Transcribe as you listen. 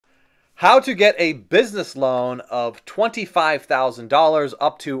How to get a business loan of $25,000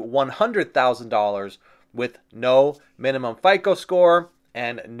 up to $100,000 with no minimum FICO score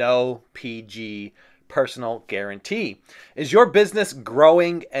and no PG personal guarantee. Is your business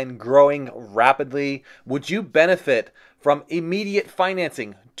growing and growing rapidly? Would you benefit from immediate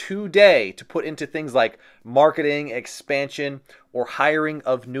financing today to put into things like marketing, expansion, or hiring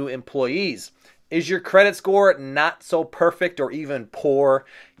of new employees? Is your credit score not so perfect or even poor?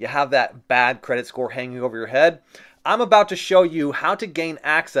 You have that bad credit score hanging over your head? I'm about to show you how to gain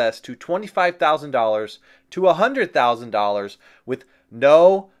access to $25,000 to $100,000 with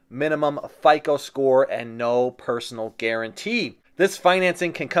no minimum FICO score and no personal guarantee. This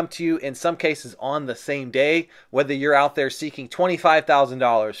financing can come to you in some cases on the same day, whether you're out there seeking $25,000,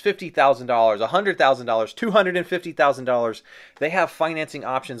 $50,000, $100,000, $250,000. They have financing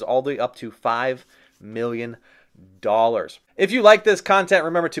options all the way up to $5 million. If you like this content,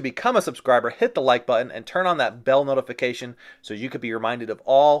 remember to become a subscriber, hit the like button, and turn on that bell notification so you could be reminded of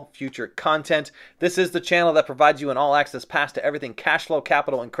all future content. This is the channel that provides you an all-access pass to everything cash flow,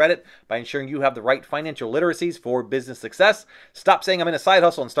 capital, and credit by ensuring you have the right financial literacies for business success. Stop saying I'm in a side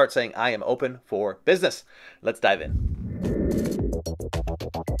hustle and start saying I am open for business. Let's dive in.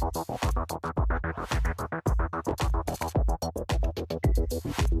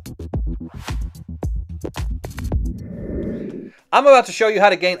 I'm about to show you how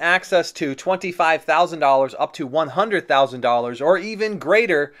to gain access to $25,000 up to $100,000 or even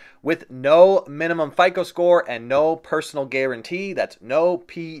greater with no minimum FICO score and no personal guarantee. That's no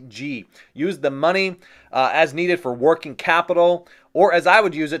PG. Use the money as needed for working capital, or as I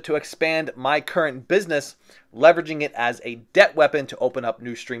would use it to expand my current business, leveraging it as a debt weapon to open up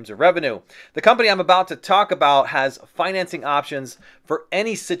new streams of revenue. The company I'm about to talk about has financing options for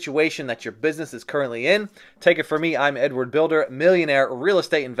any situation that your business is currently in. Take it from me, I'm Edward Bilder, millionaire, real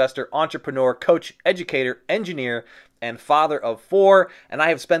estate investor, entrepreneur, coach, educator, engineer, and father of 4, and I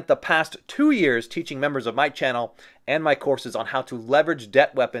have spent the past 2 years teaching members of my channel and my courses on how to leverage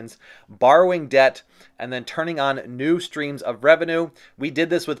debt weapons, borrowing debt, and then turning on new streams of revenue. We did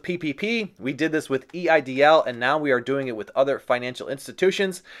this with PPP, we did this with EIDL, and now we are doing it with other financial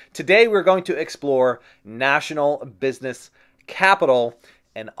institutions. Today we're going to explore National Business Capital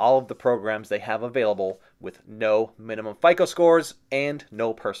and all of the programs they have available with no minimum FICO scores and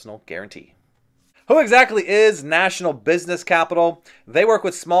no personal guarantee. Who exactly is National Business Capital? They work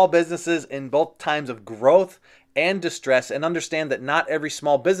with small businesses in both times of growth and distress, and understand that not every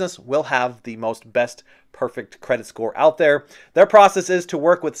small business will have the most best perfect credit score out there. Their process is to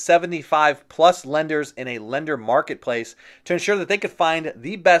work with 75 plus lenders in a lender marketplace to ensure that they could find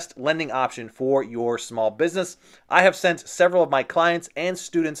the best lending option for your small business. I have sent several of my clients and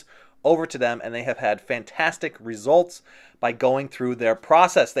students over to them, and they have had fantastic results by going through their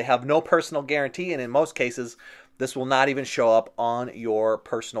process. They have no personal guarantee, and in most cases, this will not even show up on your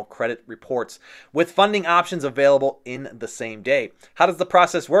personal credit reports, with funding options available in the same day. How does the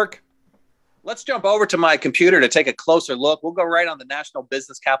process work? Let's jump over to my computer to take a closer look. We'll go right on the National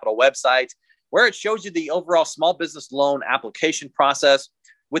Business Capital website, where it shows you the overall small business loan application process.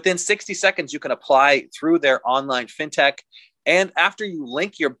 Within 60 seconds, you can apply through their online fintech. And after you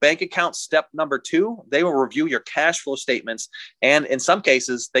link your bank account, step number 2, they will review your cash flow statements. And in some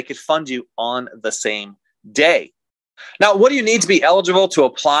cases, they could fund you on the same day. Now, what do you need to be eligible to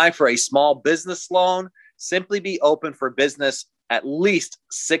apply for a small business loan? Simply be open for business at least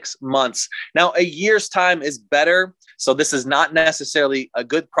 6 months. Now, a year's time is better. So this is not necessarily a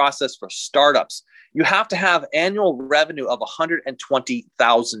good process for startups. You have to have annual revenue of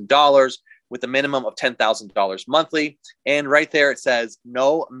 $120,000 with a minimum of $10,000 monthly. And right there, it says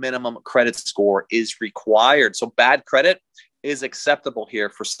no minimum credit score is required. So bad credit is acceptable here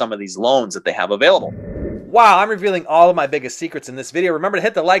for some of these loans that they have available. Wow, I'm revealing all of my biggest secrets in this video. Remember to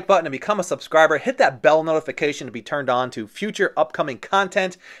hit the like button and become a subscriber. Hit that bell notification to be turned on to future upcoming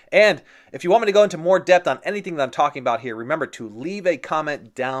content. And if you want me to go into more depth on anything that I'm talking about here, remember to leave a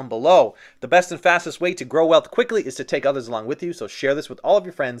comment down below. The best and fastest way to grow wealth quickly is to take others along with you. So share this with all of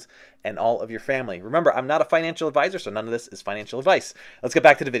your friends and all of your family. Remember, I'm not a financial advisor, so none of this is financial advice. Let's get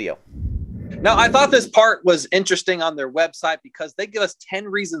back to the video. Now, I thought this part was interesting on their website because they give us 10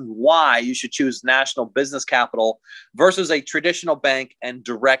 reasons why you should choose National Business Capital versus a traditional bank and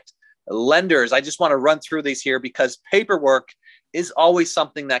direct lenders. I just want to run through these here because paperwork is always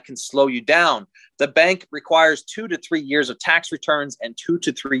something that can slow you down. The bank requires 2 to 3 years of tax returns and 2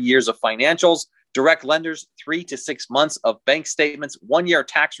 to 3 years of financials. Direct lenders, 3 to 6 months of bank statements, 1 year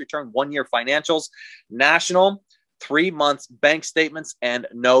tax return, 1 year financials. National, 3 months bank statements and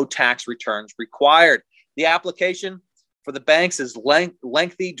no tax returns required. The application for the banks is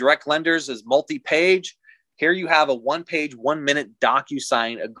lengthy. Direct lenders is multi-page. Here you have a one-page, 1-minute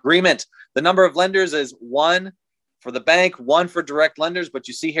DocuSign agreement. The number of lenders is 1 for the bank, 1 for direct lenders, but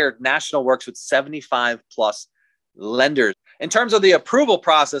you see here National works with 75 plus lenders. In terms of the approval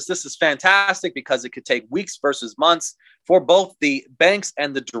process, this is fantastic because it could take weeks versus months for both the banks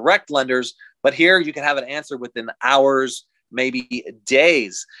and the direct lenders. But here you can have an answer within hours, maybe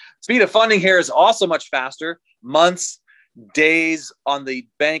days. Speed of funding here is also much faster, months, days on the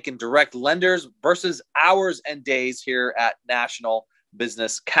bank and direct lenders versus hours and days here at National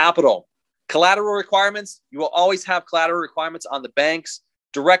Business Capital. Collateral requirements, you will always have collateral requirements on the banks.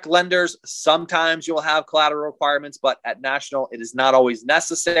 Direct lenders, sometimes you'll have collateral requirements, but at National, it is not always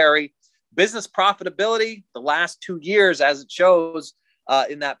necessary. Business profitability, the last 2 years, as it shows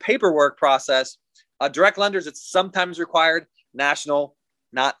in that paperwork process, direct lenders, it's sometimes required. National,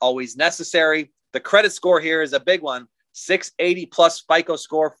 not always necessary. The credit score here is a big one. 680 plus FICO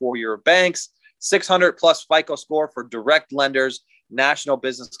score for your banks, 600 plus FICO score for direct lenders. National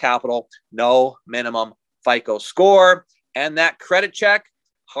Business Capital, no minimum FICO score. And that credit check,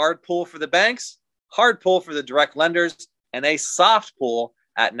 hard pull for the banks, hard pull for the direct lenders, and a soft pull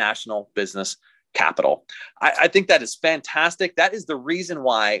at National Business Capital. I think that is fantastic. That is the reason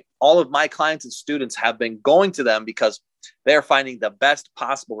why all of my clients and students have been going to them, because they're finding the best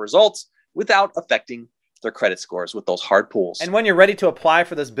possible results without affecting their credit scores with those hard pulls. And when you're ready to apply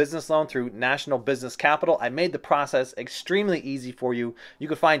for this business loan through National Business Capital, I made the process extremely easy for you. You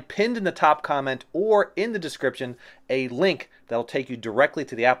can find pinned in the top comment or in the description a link that'll take you directly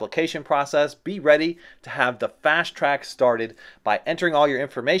to the application process. Be ready to have the fast track started by entering all your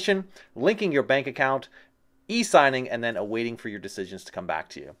information, linking your bank account, e-signing, and then awaiting for your decisions to come back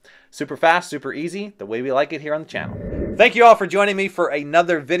to you. Super fast, super easy, the way we like it here on the channel. Thank you all for joining me for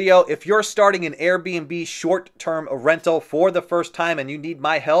another video. If you're starting an Airbnb short-term rental for the first time and you need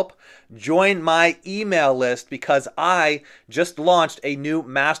my help, join my email list, because I just launched a new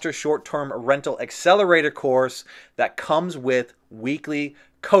Master Short-Term Rental Accelerator course that comes with weekly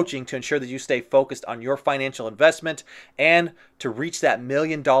coaching to ensure that you stay focused on your financial investment and to reach that $1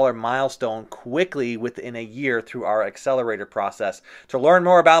 million milestone quickly within a year through our accelerator process. To learn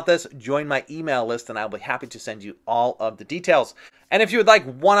more about this, join my email list and I'll be happy to send you all of the details. And if you would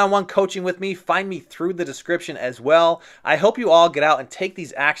like one-on-one coaching with me, find me through the description as well. I hope you all get out and take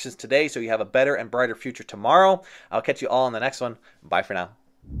these actions today so you have a better and brighter future tomorrow. I'll catch you all in the next one. Bye for now.